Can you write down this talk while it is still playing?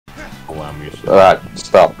Allow me to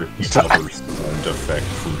stop. recover sound effect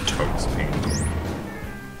from Tug's paint.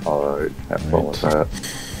 Alright, have fun with that.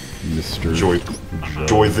 Mr.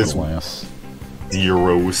 Enjoy this Glass.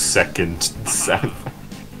 0 second sound.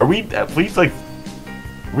 Are we at least like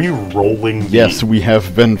re-rolling? Yes, we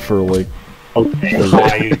have been for like almost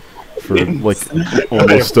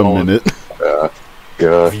a minute.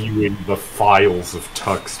 Good. Viewing the files of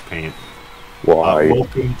Tux Paint. Why?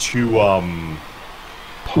 Welcome to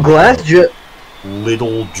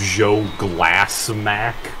Little Joe Glass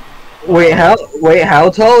Mac. Wait, how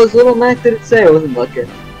tall is Little Mac? Did it say? I wasn't looking.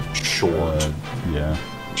 Short. Yeah.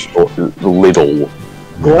 Little.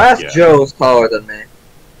 Glass Joe's taller than me.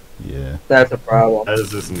 Yeah. That's a problem. How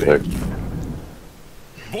does this make you?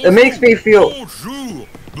 It makes me feel.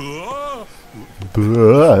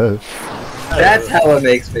 That's how it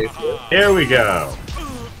makes me feel. Here we go.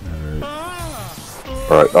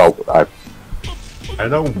 Alright, oh, I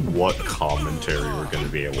know what commentary we're going to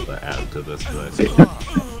be able to add to this, but figure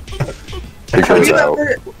it out.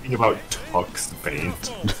 talking about Tux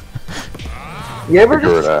Paint. You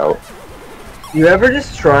ever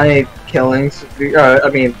just try killing,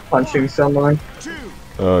 punching someone?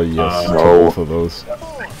 Yes, no. both of those.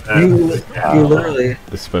 You literally...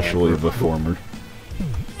 Especially the former.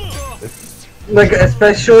 Like,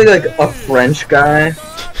 especially, like, a French guy.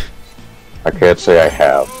 I can't say I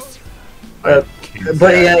have. But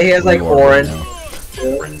yeah, he has, like, orange.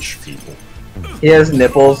 French people. He has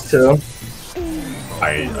nipples, too.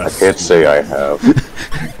 I can't say I have.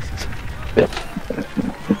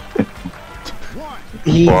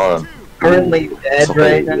 He's currently dead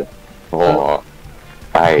right now. Oh,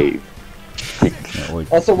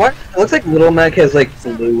 Also, what? It looks like Little Mac has like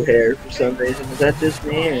blue hair for some reason. Is that just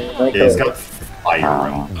me? Or like he's got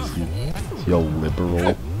fire. Is he a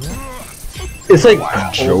liberal? It's like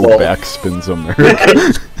Joe Backspins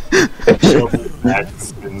America. Joe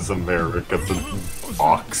Backspins America, the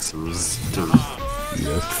boxers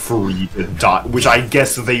free to die, which I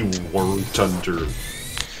guess they weren't under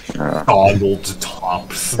Donald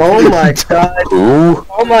Thompson. Oh my god! Who?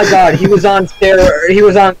 Oh my god! He was on He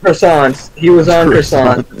was on croissants. He was on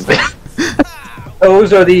croissants.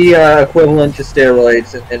 Those are the equivalent to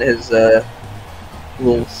steroids in his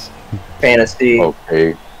little fantasy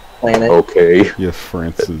planet. Okay. Yeah,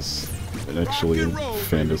 France is actually a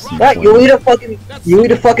fantasy. Right, you eat a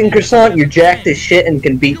fucking croissant. You're jacked as shit and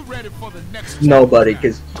can beat nobody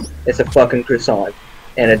because it's a fucking croissant.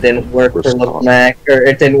 And it didn't work for Little Mac, or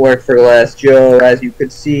it didn't work for Glass Joe, as you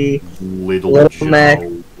could see. Little Mac,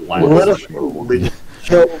 Little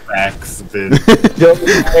Joe Backspin.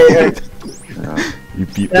 You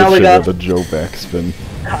beat the shit out of Joe Backspin.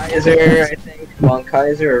 Kaiser, I think. Von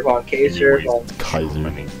Kaiser or Von Kaiser.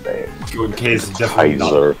 Kaiser. Good case, definitely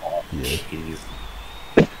not. Yeah.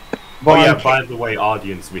 Oh yeah, by the way,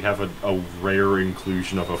 audience, we have a rare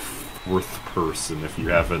inclusion of a fourth person, if you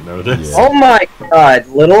haven't noticed. Yeah. Oh my god,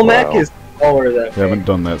 Little Mac is taller than me. We haven't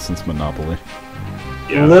done that since Monopoly.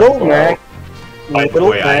 Yeah. Little Mac. By the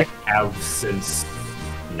way, I have since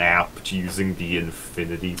snapped using the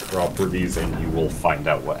infinity properties, and you will find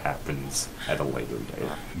out what happens at a later date.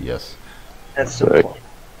 Yes. That's so cool.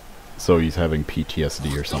 So he's having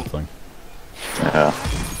PTSD or something. Yeah.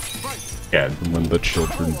 When the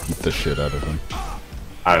children beat the shit out of him.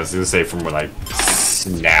 I was gonna say from when I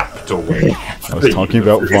snapped away. I was talking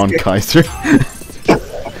about Von Kaiser.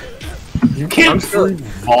 You can't prove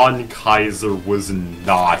Von Kaiser was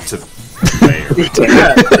not there.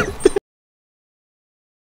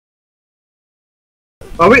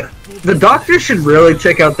 The doctor should really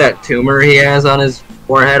check out that tumor he has on his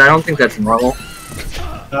forehead. I don't think that's normal.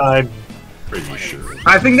 I'm pretty sure.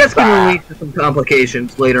 I think that's going to lead to some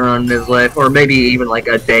complications later on in his life, or maybe even like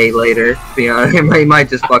a day later. You know, he might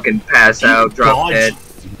just fucking pass out, drop dead.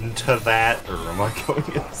 Into that, or am I going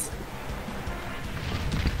to?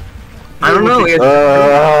 I don't know.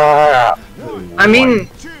 I mean,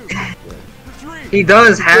 he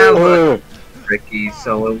does have a Ricky,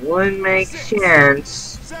 so it would make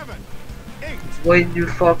sense. Would you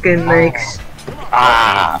fucking make?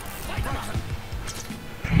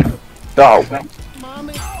 No.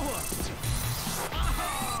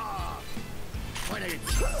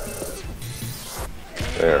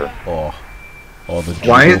 There. Oh, the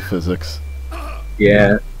jungle physics.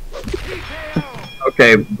 Yeah.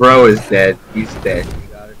 Okay, bro is dead. He's dead.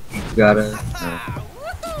 You gotta.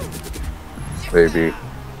 Maybe.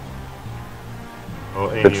 Oh,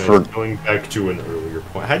 anyway, going back to an earlier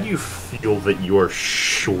point, how do you feel that you are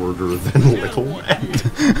shorter than Little Mac?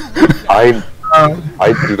 I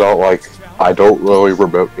do not like. I don't really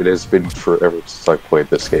remember. It has been forever since I played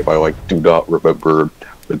this game. I do not remember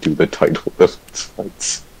to do the title of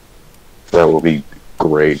fights. That will be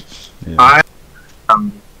great. Yeah.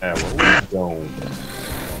 Yeah, well, we don't.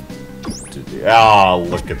 Ah,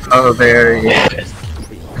 look at this. Oh, there he is.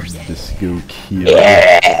 Disco Kill.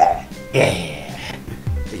 Yeah.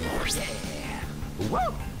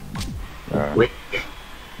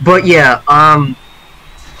 But yeah,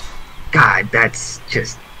 God, that's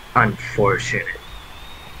just unfortunate.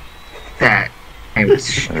 That I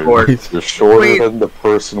was short. You're shorter than the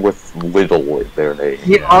person with little in their name.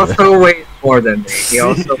 He also weighs more than me. He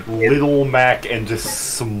also Little Mac and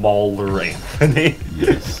just smaller Anthony.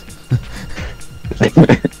 Yes.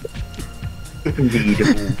 indeed.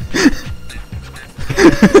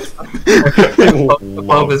 The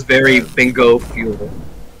pub is very bingo fuel.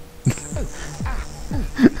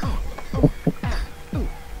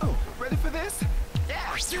 Ready for this? Yeah,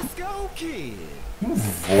 let's go, kid.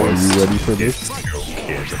 Are you ready for this?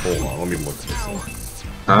 Okay, hold on, let me look this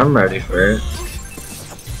up. I'm ready for it.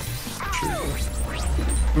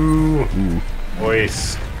 Ooh.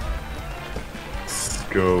 Voice.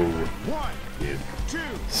 Go. Kid.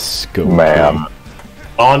 Sco. Man.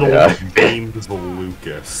 Donald James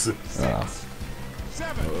Lucas.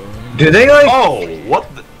 Do they like? Oh,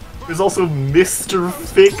 what the? There's also Mr.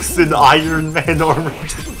 Fix and Iron Man armor.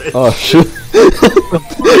 Oh shit.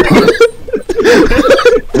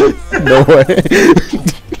 No way.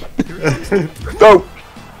 Go!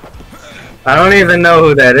 I don't even know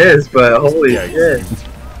who that is, but holy Yeah, shit! you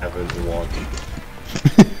haven't watched.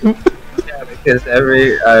 Yeah, because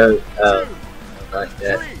every not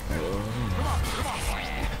yet.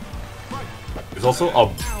 There's also a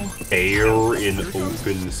bear in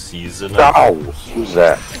open season. Ow! Who's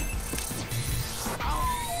that?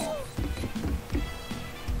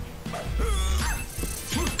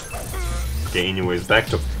 Okay, anyways, back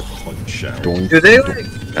to Punch Out. Doink. Do they like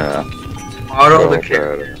model the Oh,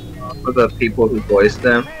 characters for the people who voice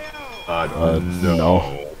them?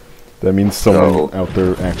 No. That means someone out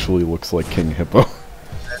there actually looks like King Hippo.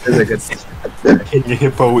 That is a good. King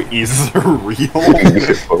Hippo is real.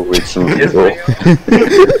 Oh, it's Is real. real?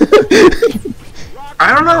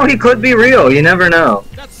 I don't know. He could be real. You never know.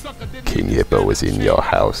 King Hippo is in your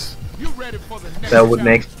house. That would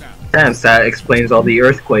make sense. That explains all the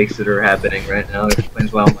earthquakes that are happening right now. It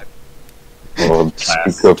explains why all my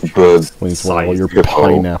Speak of the Explains why all your Hippo.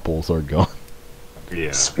 pineapples are gone.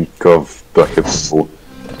 Yeah. Speak of the Hippo.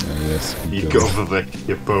 Yes. Speak of the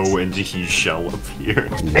hippo and he shall appear.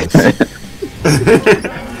 Yes.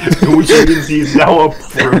 Which means he's now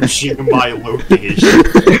approaching my location.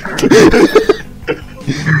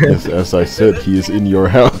 Yes, as I said, he is in your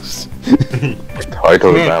house.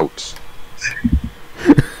 Title him out.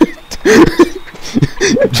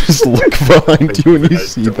 Just look behind you and you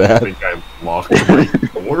see I that. think I locked my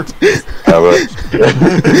door.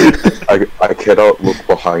 I cannot look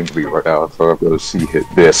behind me right now, so I'm gonna see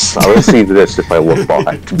this. I'm gonna see this if I look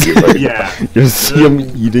behind me. Right Yeah. You see him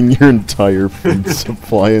eating your entire food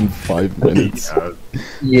supply in 5 minutes.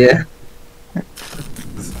 yeah.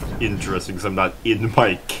 It's interesting because I'm not in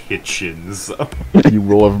my kitchen, so. You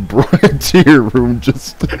will have brought it to your room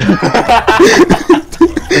just to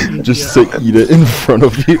eat it in front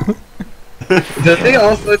of you. Does he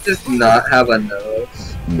also just not have a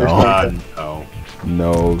nose? No. No.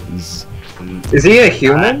 Nose. Is he a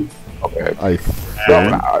human? Okay. I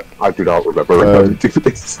I do not remember how to do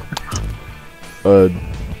this.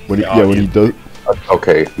 when he does,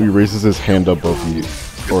 Okay. he raises his hand above you,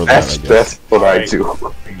 or that, I guess. That's what I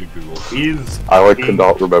do. I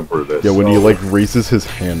cannot remember this. Yeah, when he like raises his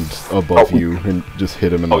hand above you and just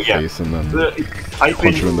hit him in the yeah. face and then Type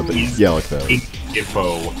punch him in the face. Yeah, like that.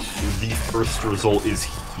 Hippo. The first result is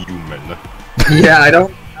human. Yeah, I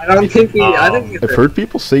don't think he. I think he's I've heard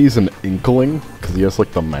people say he's an inkling because he has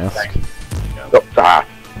like the mask.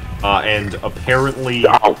 And apparently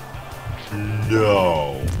Ow.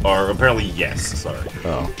 no, or apparently yes. Sorry.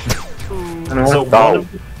 Oh, So one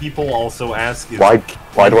of the people also ask is Why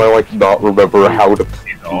do I like not remember how to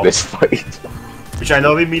do this fight? which I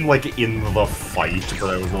know they mean like in the fight, but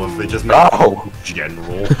I don't know if they just mean Ow.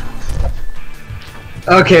 general.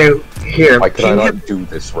 Okay, here. Why can I not do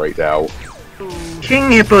this right now?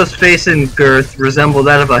 King Hippo's face and girth resemble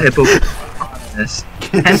that of a hippopotamus.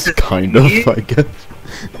 Hence, it's kind of, I guess.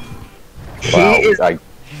 Wow, he is I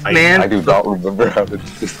man. do not remember how to do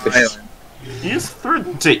this. He is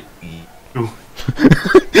threatened to eat you.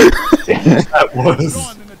 That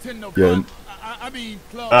was Yeah,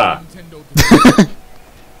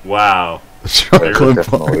 wow. chocolate bar.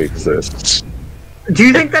 Definitely exists. Do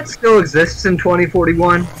you think that still exists in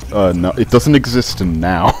 2041? No, it doesn't exist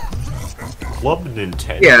now. Club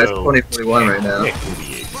Nintendo. Yeah, it's 2041 right now.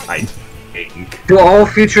 Technically I think. To all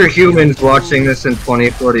future humans watching this in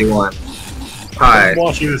 2041. Hi. I'm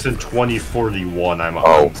watching this in 2041. I'm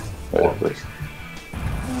Oh. Go To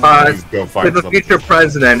find the some. future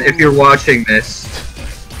president, if you're watching this,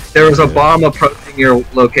 there was a bomb approaching your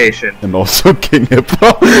location. And also King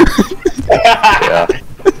Hippo. Yeah.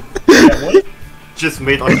 What? Just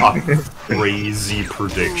made like a crazy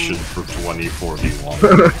prediction for 2041.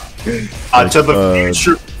 To the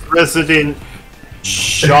future president,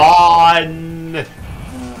 John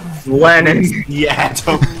Lennon. the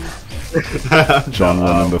Atom. John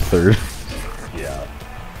Lennon III. Yeah.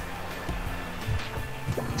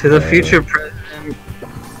 To the future president,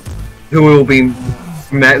 who will be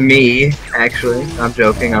me, actually. I'm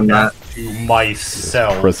joking, I'm not. To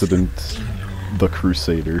myself. President the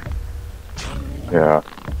Crusader. Yeah.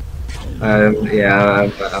 Yeah,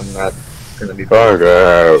 I'm not gonna be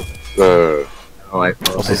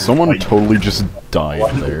Also, someone totally just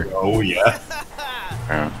died there. Oh yeah.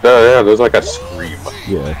 Yeah, there's like a scream.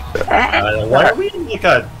 Yeah. Why are we in like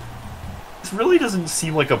a? This really doesn't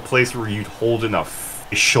seem like a place where you'd hold an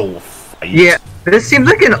official fight. Yeah, this seems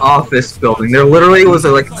like an office building. There literally was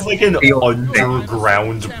It's like an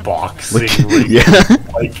underground boxing ring. Yeah.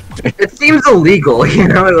 Like, It seems illegal, you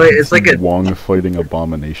know? Like, it's like a. Wong fighting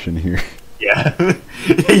Abomination here. yeah.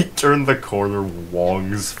 He turned the corner.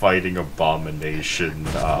 Wong's fighting Abomination.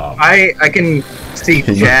 I can see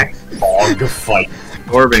Jack Wong fight.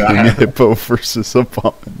 Corbin. King Hippo versus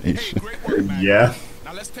Abomination. Yeah.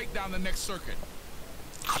 Now let's take down the next circuit.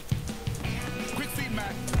 Quick feet,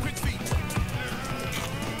 Mac. Quick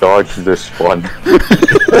feet. Dodge this one.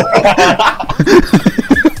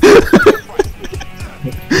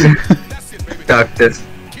 That's it, baby. Duck this.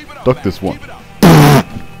 Keep it up. Duck Mac. this one. Keep it up.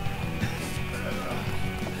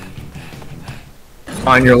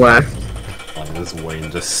 On your left. On his way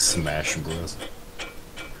into Smash Bros.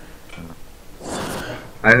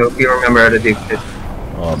 I hope you remember how to do this.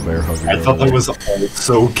 Oh, bear hugger. I thought that was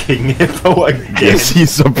also King Hippo again. Yes,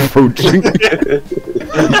 he's approaching.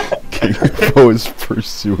 King Hippo is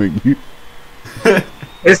pursuing you.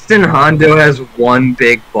 Piston Hondo has one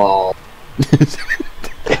big ball.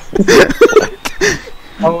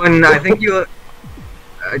 Oh, and I think you.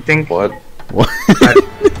 I think. What? What?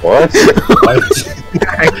 What?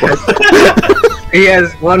 I guess. He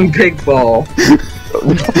has one big ball.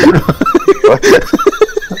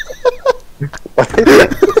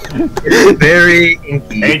 It's very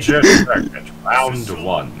inky. Major circuit, round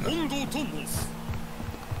one.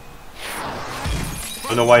 I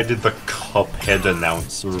don't know why I did the Cuphead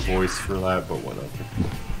announcer voice for that, but whatever.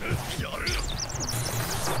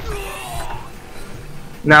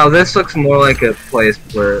 Now this looks more like a place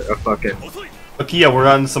where a fucking. Okay, yeah, we're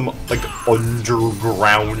on some, like,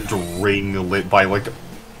 underground ring lit by, like,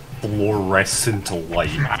 fluorescent light.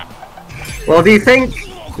 Well, do you think?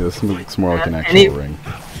 Yeah, this looks more like an Any- actual ring.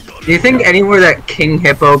 Do you think anywhere that King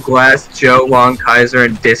Hippo, Glass, Joe, Long Kaiser,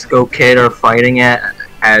 and Disco Kid are fighting at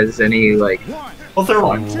has any like? Well, they're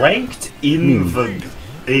ranked in the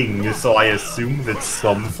thing, so I assume that's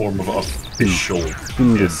some form of official.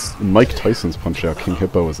 In Mike Tyson's Punch-Out, King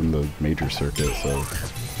Hippo was in the major circuit, so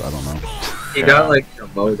I don't know. He got like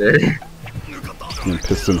demoted. And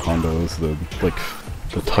Piston Hondo is the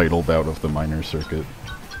title bout of the minor circuit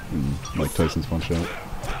in Mike Tyson's Punch-Out.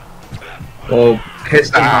 Well,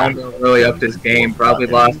 Piston Hondo really upped his game. Probably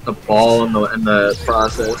lost the ball in the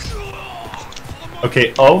process. Okay,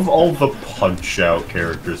 of all the Punch-Out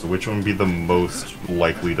characters, which one would be the most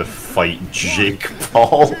likely to fight Jake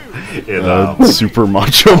Paul in Super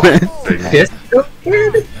Macho Man. Disco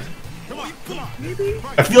Kid?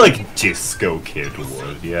 I feel like Disco Kid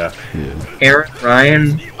would, yeah. Yeah, Aaron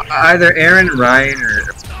Ryan? Either Aaron Ryan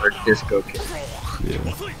or Disco Kid.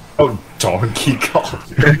 yeah. Oh, Donkey Kong.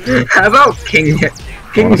 How about King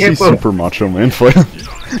Wanna see Hippo? Super Macho Man fight?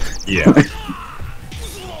 Yeah.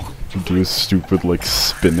 Do a stupid,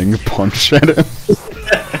 spinning punch at him.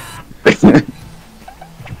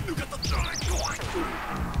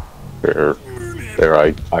 There,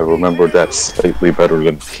 I remember that slightly better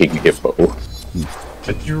than King Hippo.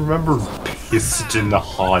 But you remember Piston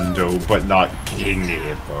Hondo, but not King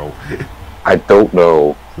Hippo. I don't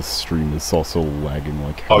know. The stream is also lagging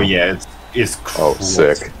like hell. Oh yeah, it's Oh,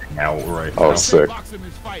 sick. out right Oh, now. sick.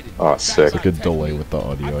 Oh, sick. It's like a delay with the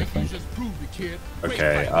audio, I think.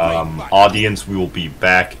 Okay, audience, we will be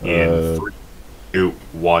back in 3, 2,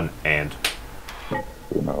 1, and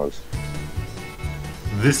Who knows?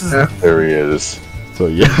 this is There he is. So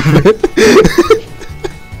yeah.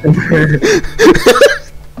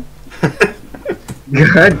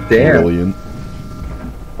 God damn. Brilliant.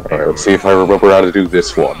 Alright, let's see if I remember how to do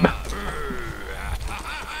this one.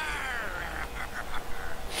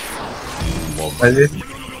 that'd be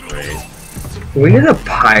great. We need a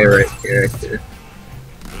pirate character.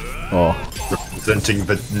 Oh. Representing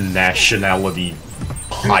the nationality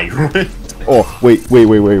pirate. Oh, wait,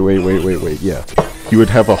 yeah. He would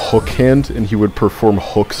have a hook hand, and he would perform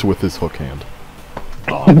hooks with his hook hand.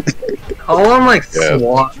 Oh, Call him like Yeah.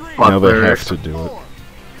 Swat Now they Butler. have to do it.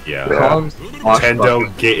 yeah. Call him Swashbuckler.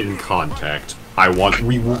 Nintendo, get in contact. I want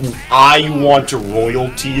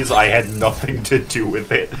royalties. I had nothing to do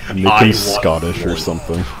with it. Make I him want Scottish or royalties.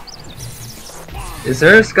 something. Is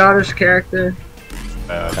there a Scottish character?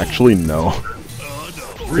 Actually, no.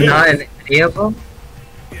 Really? Not in any of them?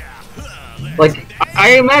 Like,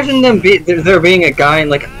 I imagine them there being a guy in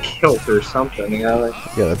like a kilt or something, you know, like,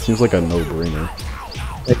 Yeah, that seems like a no-brainer.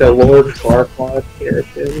 like a Lord Farquaad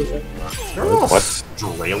character. They're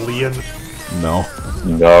Australian. No.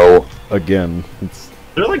 No. Again, it's...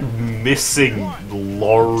 They're like missing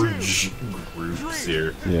large groups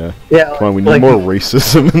here. Yeah. Yeah, Come on, we need like more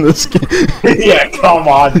racism in this game. Yeah, come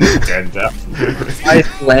on, Nintendo.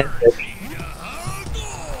 Icelandic.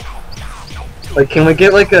 Like, can we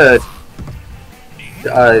get like a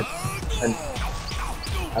I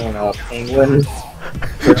don't know, a penguin?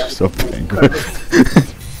 Just a penguin.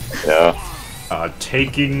 Yeah.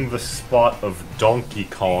 Taking the spot of Donkey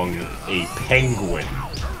Kong, a penguin.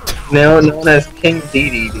 Now known as King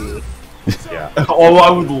DDD. Yeah. Oh, I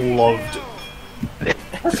would love to.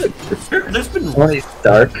 There's been. Tony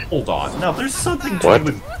Stark. Hold on. Now, there's something to What? do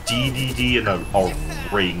with DDD and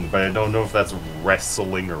a ring, but I don't know if that's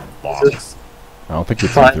wrestling or box. I don't think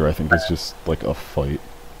it's Fine. either. I think it's just like a fight.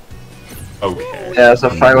 Okay. Yeah, it's a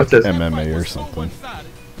fight with this. MMA or something. I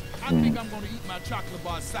think I'm gonna eat my chocolate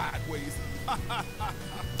bar sideways.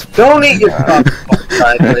 Don't eat your popcorn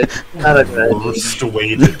sideways. Not a good idea. Worst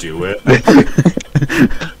way to do it.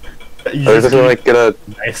 You Or just just like get a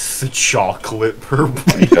nice chocolate per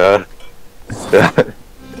plate. yeah.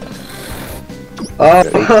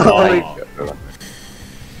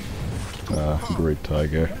 Oh, Great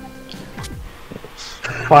Tiger.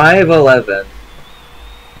 5'11".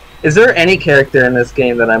 Is there any character in this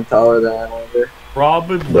game that I'm taller than, I wonder?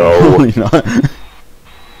 Probably. No. Probably not.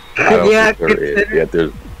 I don't Yeah, think there is. consider- Yeah,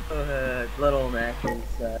 there's Little Mac is,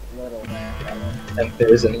 Little Mac. I don't think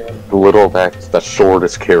there's anyone. Little Mac's the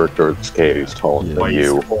shortest character in this game. He's taller Yeah.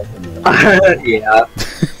 than you. Yeah.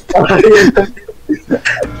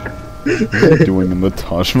 Doing in the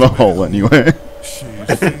Taj Mahal anyway.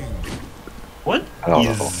 What I don't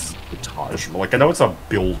is the Taj Mahal? Like, I know it's a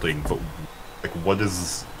building, but like, what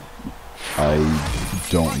is? I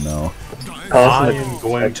don't know. I am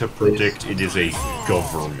going to predict it is a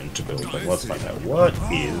government building. Let's find out. What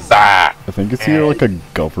is that? I think it's either like a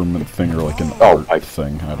government thing or like an Oh, art I-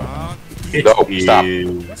 thing. I don't know. It No, stop.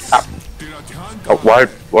 is Stop. Oh, why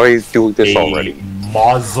are you doing this a already?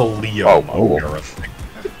 mausoleum. Oh. Gareth.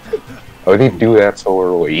 Why did you do that so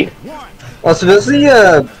early? Oh, so does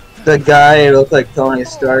the guy look like Tony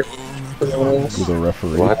Stark? With a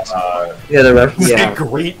referee. What? Yeah, the ref. The Yeah.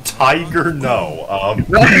 Great Tiger? No.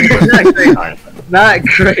 Not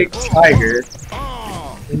Great Tiger.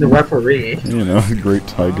 The referee. You know, Great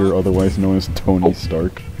Tiger, otherwise known as Tony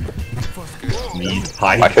Stark. Need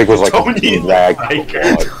Tiger. I think it was like Tony lagging Tiger.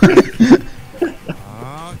 a lot.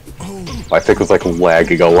 I think it was like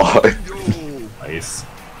lagging a lot. Nice.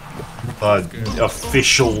 The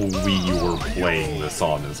official Wii you were playing this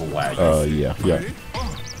on is lagging. Yeah.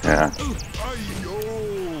 Yeah.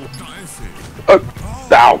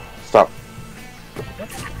 Ow! Stop.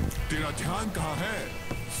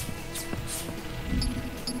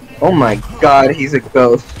 Oh my god, he's a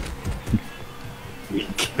ghost. We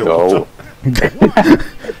killed Go. him.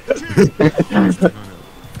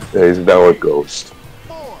 He's now a ghost.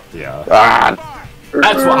 Yeah. Ah!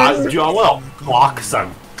 That's what I well, Clock's a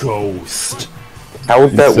ghost. How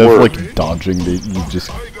would that Instead of work? like dodging, you just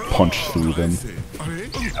punch through them.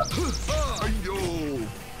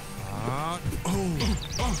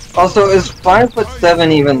 Also, is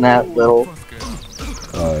 5'7" even that little?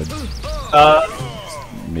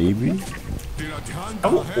 Maybe? How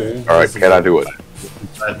old Alright, is can I do it?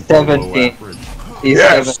 that 17. below average? He's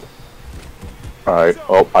Yes! 7. Alright,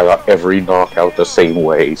 oh, I got every knockout the same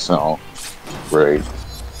way, so... Great.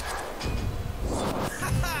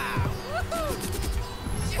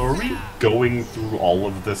 Are we going through all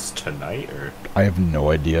of this tonight, or? I have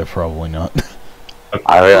no idea, probably not.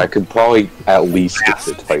 I could probably at least get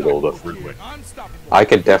to title defense. I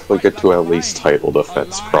could definitely get to at least title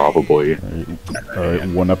defense, probably. Alright,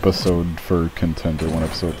 one episode for contender, one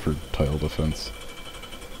episode for title defense.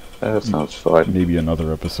 That sounds fun. Maybe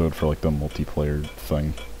another episode for like the multiplayer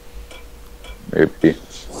thing. Maybe.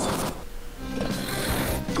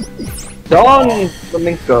 Don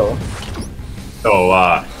Flamenco.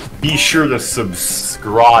 So, be sure to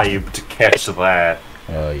subscribe to catch that.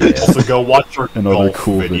 Yeah. Also, go watch our And other golf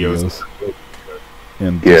cool videos. videos.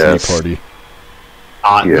 And Disney Yes. Party.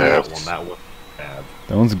 Yes. That one bad.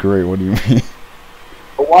 That one's great, what do you mean?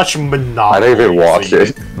 But watch Monopoly. I didn't even watch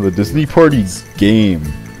it. The Disney Party game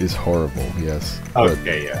is horrible, yes. But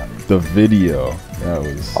Okay, yeah. the video, that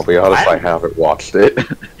was... I'll be honest, I haven't watched it.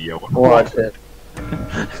 Watch it.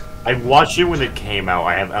 I watched it when it came out.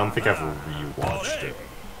 I don't think I've rewatched it.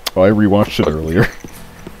 Oh, I rewatched it earlier.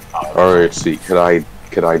 Alright, see, can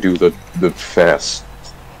I do the fast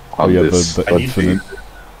Oh on yeah, this? the I need to- infinite...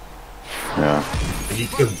 Yeah. I need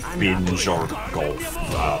to binge our golf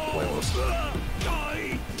playlist.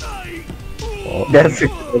 That's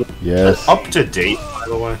Yes. Up to date, by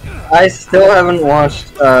the way. I still haven't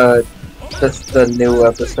watched just the new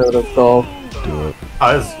episode of Golf. Do it.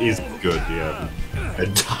 Is good, yeah.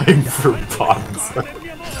 And time for Bonzo.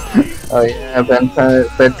 Oh yeah,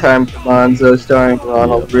 Bedtime for Bonzo starring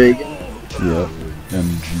Ronald Reagan. Yeah.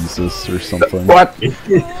 And Jesus or something. What?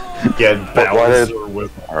 Get What Bowser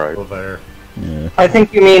with Alright. over there. Yeah. I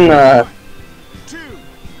think you mean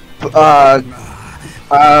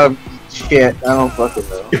shit. I don't fucking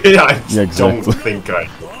know. Yeah, I Yeah, exactly. don't think I.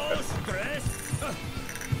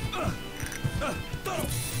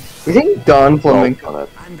 Do you think Don Flamenco?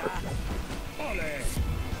 Oh,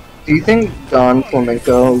 Do you think Don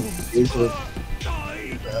Flamenco is a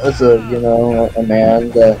a man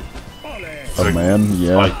that? A man,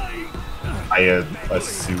 yeah. I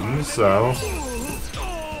assume so.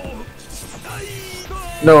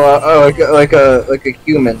 No, like a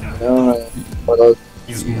human, you know?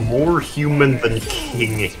 He's more human than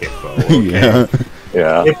King Hippo. Okay? Yeah.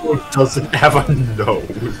 Yeah. Hippo doesn't have a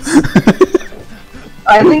nose.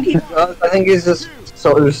 I think he does. I think he's just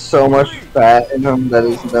there's so much fat in him that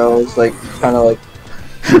his nose kind of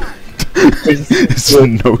His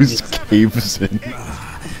nose caves in.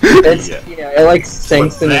 it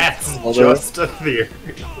sinks But in that's his shoulder, just a theory.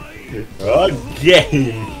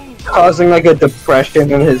 Again, causing a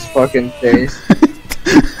depression in his fucking face.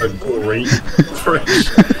 a great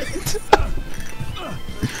impression.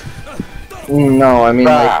 No, I mean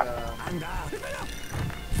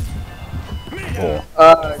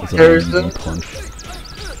Oh, it's there's an easy punch.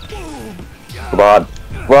 Come on.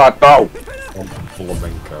 What? No!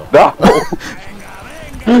 Flamenco. No!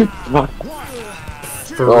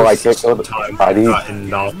 First Oh, I can't go to time I need- gotten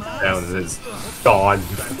knocked down is Don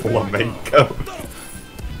Flamenco.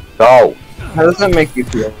 No! how does that make you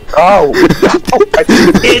feel? No!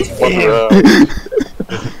 It's him!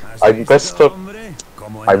 I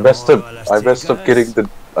messed up getting the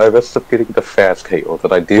fast KO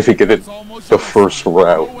that I didn't get it the first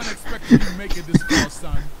round.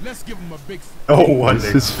 No one Why is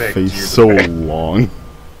his expects you face to so make- long?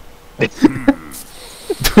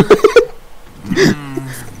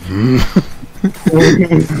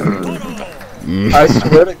 I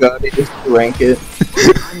swear to God, he just drank it.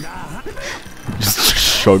 Just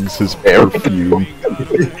chugs his perfume.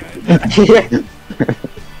 Yeah.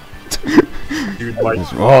 Dude,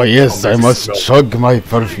 like, Oh yes, I must chug my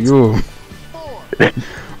perfume.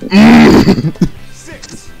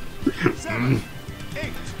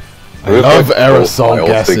 I love aerosol Profile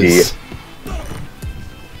gases.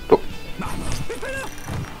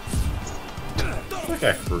 I think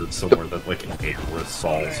I heard somewhere that like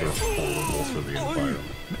aerosols are horrible for the environment.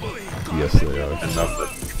 Yes, they are. Enough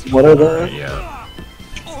that What are they? yeah.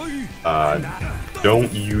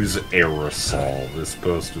 Don't use aerosol. This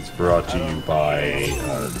post was brought to you by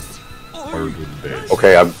Arden Base.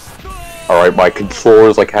 Okay, alright, my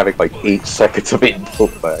controller's having 8 seconds of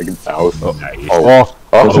input lag now. Nice.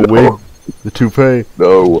 Oh, the no. wig, the toupee.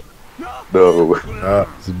 No. No.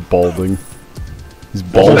 He's balding. He's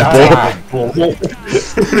bald. Why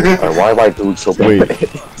am I doing so bad?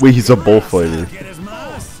 Wait, he's a bullfighter.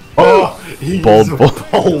 Oh, he's Bald a bull.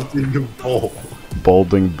 balding bull.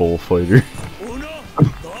 Balding bullfighter.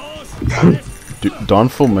 Dude, Don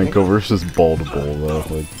Flamenco versus Bald Bull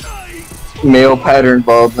though. Male pattern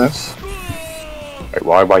baldness. Alright,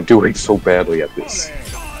 why am I doing so badly at this?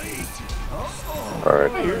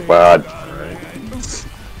 Alright, bad.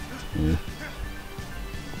 Yeah.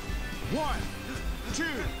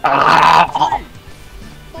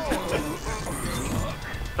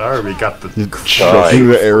 Sorry, we got the Chugging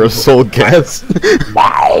the aerosol gas.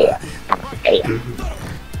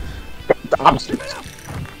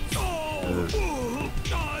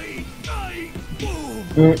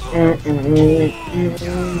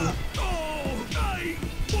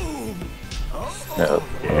 No.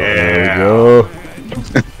 There we yeah. go.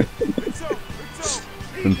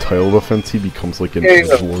 In title defense, he becomes like an There you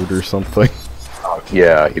go. edgelord or something.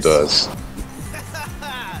 Yeah, he does.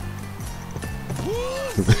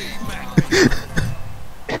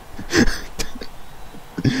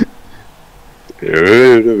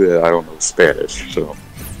 I don't know Spanish, so.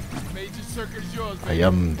 I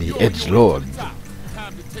am the edgelord.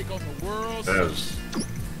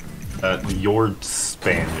 Your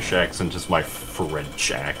Spanish accent is my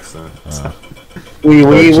French accent.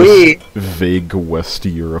 We. Vague West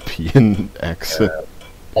European accent.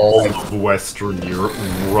 All of Western Europe,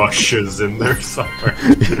 Russia's in there somewhere.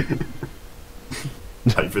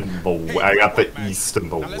 I got the East and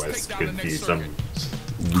the West confused. I'm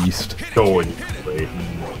East. going right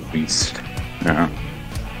Beast. Yeah.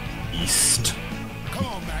 East.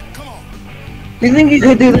 Do you think you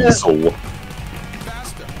could do this? So,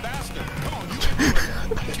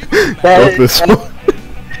 Fuck this one.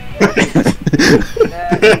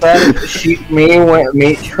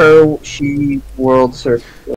 She world circuit.